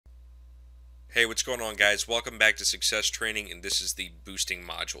Hey, what's going on, guys? Welcome back to Success Training, and this is the boosting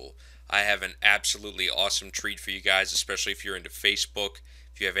module. I have an absolutely awesome treat for you guys, especially if you're into Facebook.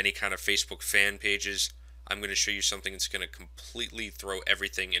 If you have any kind of Facebook fan pages, I'm going to show you something that's going to completely throw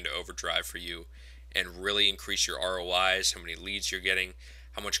everything into overdrive for you and really increase your ROIs, how many leads you're getting,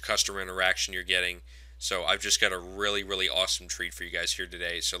 how much customer interaction you're getting. So I've just got a really awesome treat for you guys here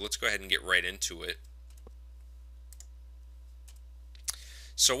today. So let's go ahead and get right into it.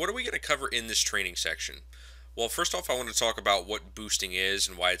 So what are we going to cover in this training section? Well, first off, I want to talk about what boosting is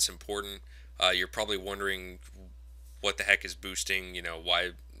and why it's important. You're probably wondering what the heck is boosting.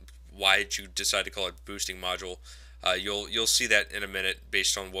 Why did you decide to call it boosting module? You'll see that in a minute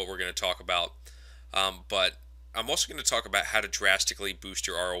based on what we're going to talk about. But I'm also going to talk about how to drastically boost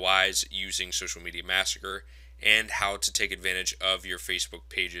your ROIs using Social Media Massacre and how to take advantage of your Facebook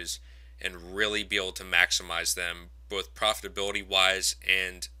pages and really be able to maximize them both profitability wise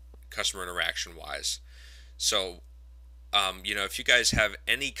and customer interaction wise. So, if you guys have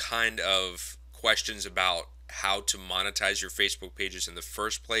any kind of questions about how to monetize your Facebook pages in the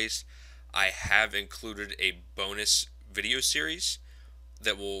first place, I have included a bonus video series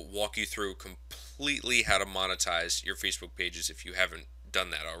that will walk you through completely how to monetize your Facebook pages if you haven't done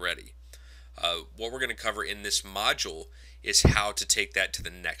that already. What we're going to cover in this module is how to take that to the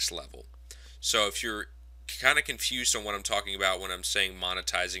next level. So if you're kind of confused on what I'm talking about when I'm saying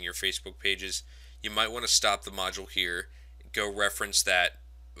monetizing your Facebook pages, you might want to stop the module here, go reference that,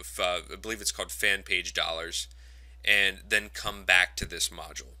 I believe it's called fan page dollars, and then come back to this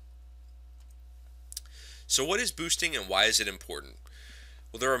module. So what is boosting and why is it important?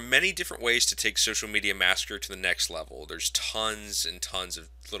 Well, there are many different ways to take Social Media Massacre to the next level. There's tons and tons of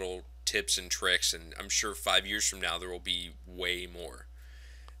little tips and tricks, and I'm sure 5 years from now there will be way more.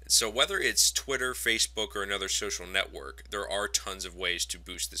 So whether it's Twitter, Facebook, or another social network, there are tons of ways to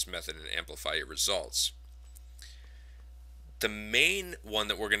boost this method and amplify your results. The main one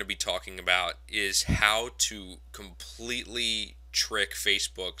that we're going to be talking about is how to completely trick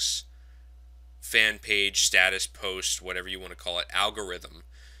Facebook's fan page, status post, whatever you want to call it, algorithm,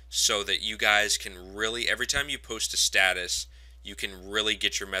 so that you guys can really, every time you post a status, you can really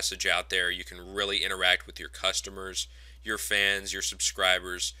get your message out there. You can really interact with your customers, your fans, your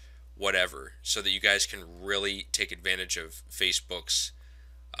subscribers, whatever, so that you guys can really take advantage of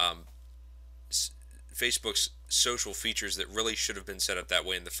um, Facebook's social features that really should have been set up that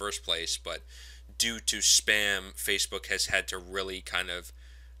way in the first place, but due to spam, Facebook has had to really kind of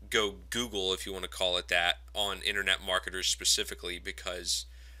go Google, if you want to call it that, on internet marketers specifically because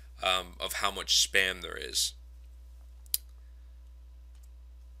of how much spam there is.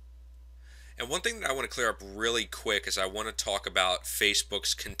 And one thing that I want to clear up really quick is I want to talk about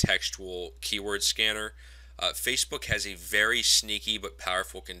Facebook's contextual keyword scanner. Facebook has a very sneaky but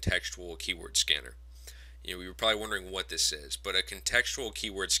powerful contextual keyword scanner. We were probably wondering what this is, but a contextual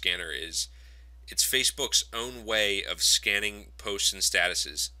keyword scanner it's Facebook's own way of scanning posts and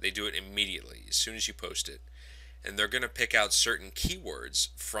statuses. They do it immediately as soon as you post it. And they're going to pick out certain keywords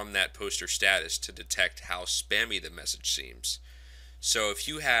from that post or status to detect how spammy the message seems. So if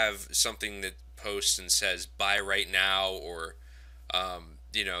you have something that posts and says buy right now, or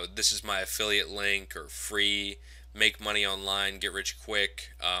this is my affiliate link, or free, make money online, get rich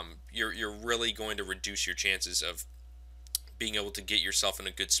quick, you're really going to reduce your chances of being able to get yourself in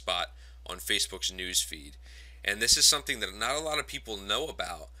a good spot on Facebook's news feed. And this is something that not a lot of people know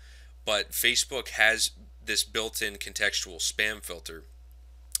about, but Facebook has this built-in contextual spam filter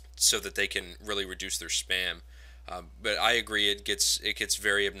so that they can really reduce their spam. But I agree, it gets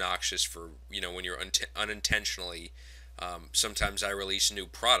very obnoxious for when you're unintentionally. Sometimes I release new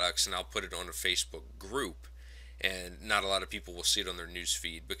products and I'll put it on a Facebook group, and not a lot of people will see it on their news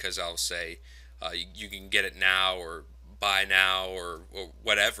feed because I'll say you can get it now, or buy now, or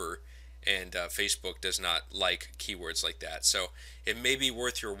whatever. And Facebook does not like keywords like that. So it may be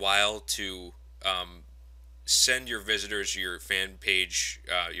worth your while to send your visitors, your fan page,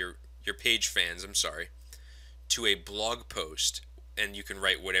 your page fans, I'm sorry, to a blog post, and you can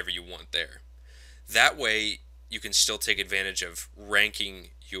write whatever you want there. That way, you can still take advantage of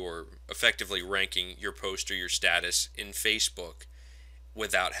effectively ranking your post or your status in Facebook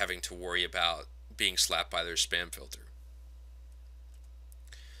without having to worry about being slapped by their spam filter.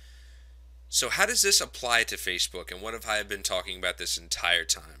 So how does this apply to Facebook, and what have I been talking about this entire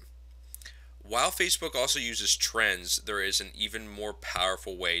time? While Facebook also uses trends, there is an even more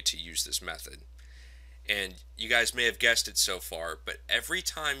powerful way to use this method. And you guys may have guessed it so far, but every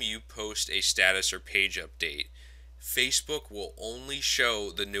time you post a status or page update, Facebook will only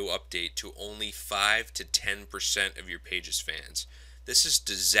show the new update to only 5 to 10% of your page's fans. This is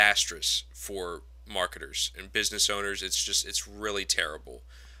disastrous for marketers and business owners. It's really terrible.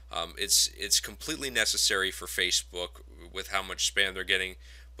 It's completely necessary for Facebook with how much spam they're getting,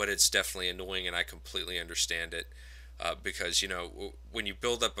 but it's definitely annoying, and I completely understand it. Because when you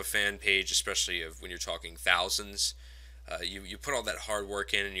build up a fan page, especially when you're talking thousands, you put all that hard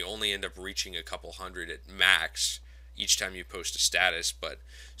work in, and you only end up reaching a couple hundred at max each time you post a status. But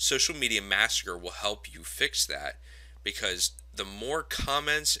Social Media Massacre will help you fix that, because the more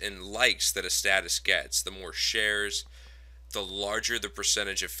comments and likes that a status gets, the more shares, the larger the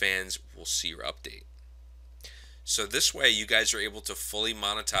percentage of fans will see your update. So this way, you guys are able to fully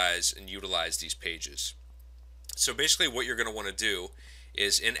monetize and utilize these pages. So basically, what you're going to want to do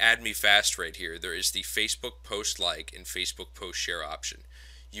is in Add Me Fast right here, there is the Facebook post like and Facebook post share option.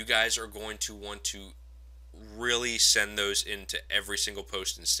 You guys are going to want to really send those into every single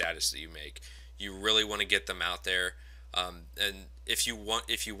post and status that you make. You really want to get them out there. And if you want,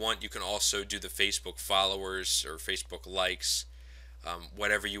 you can also do the Facebook followers or Facebook likes,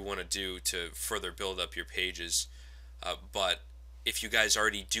 whatever you want to do to further build up your pages. But if you guys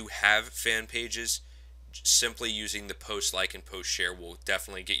already do have fan pages, simply using the post like and post share will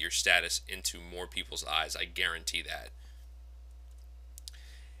definitely get your status into more people's eyes. I guarantee that.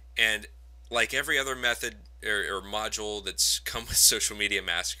 And like every other method or module that's come with Social Media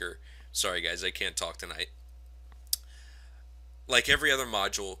Massacre, sorry guys, I can't talk tonight. Like every other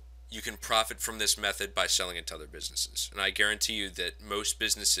module, you can profit from this method by selling it to other businesses. And I guarantee you that most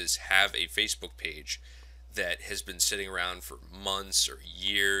businesses have a Facebook page that has been sitting around for months or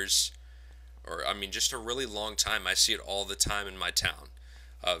years, or I mean just a really long time. I see it all the time in my town.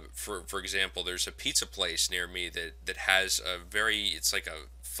 For example, there's a pizza place near me that has it's like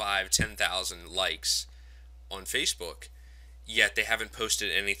a 10,000 likes on Facebook, yet they haven't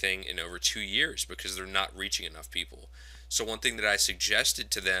posted anything in over 2 years because they're not reaching enough people. So one thing that I suggested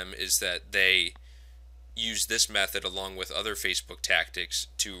to them is that they use this method along with other Facebook tactics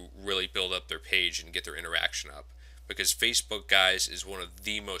to really build up their page and get their interaction up. Because Facebook, guys, is one of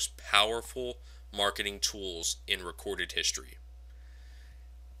the most powerful marketing tools in recorded history.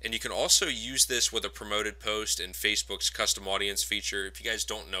 And you can also use this with a promoted post in Facebook's custom audience feature. If you guys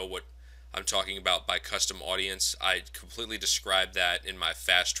don't know what I'm talking about by custom audience, I completely describe that in my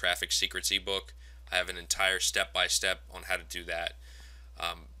Fast Traffic Secrets ebook. I have an entire step-by-step on how to do that.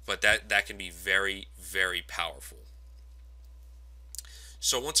 But that can be very, very powerful.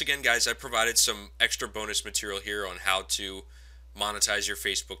 So once again, guys, I provided some extra bonus material here on how to monetize your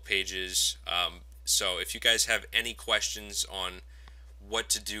Facebook pages. So if you guys have any questions on what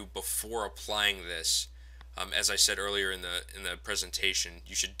to do before applying this, as I said earlier in the presentation,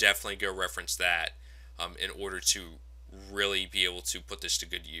 you should definitely go reference that in order to really be able to put this to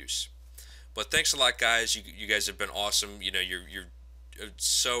good use. But thanks a lot, guys. You guys have been awesome. You're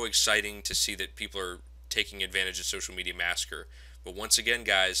so exciting to see that people are taking advantage of Social Media Massacre. But once again,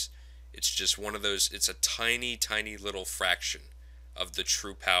 guys, it's just one of those, it's a tiny, tiny little fraction of the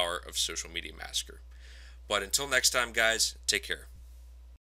true power of Social Media Massacre. But until next time, guys, take care.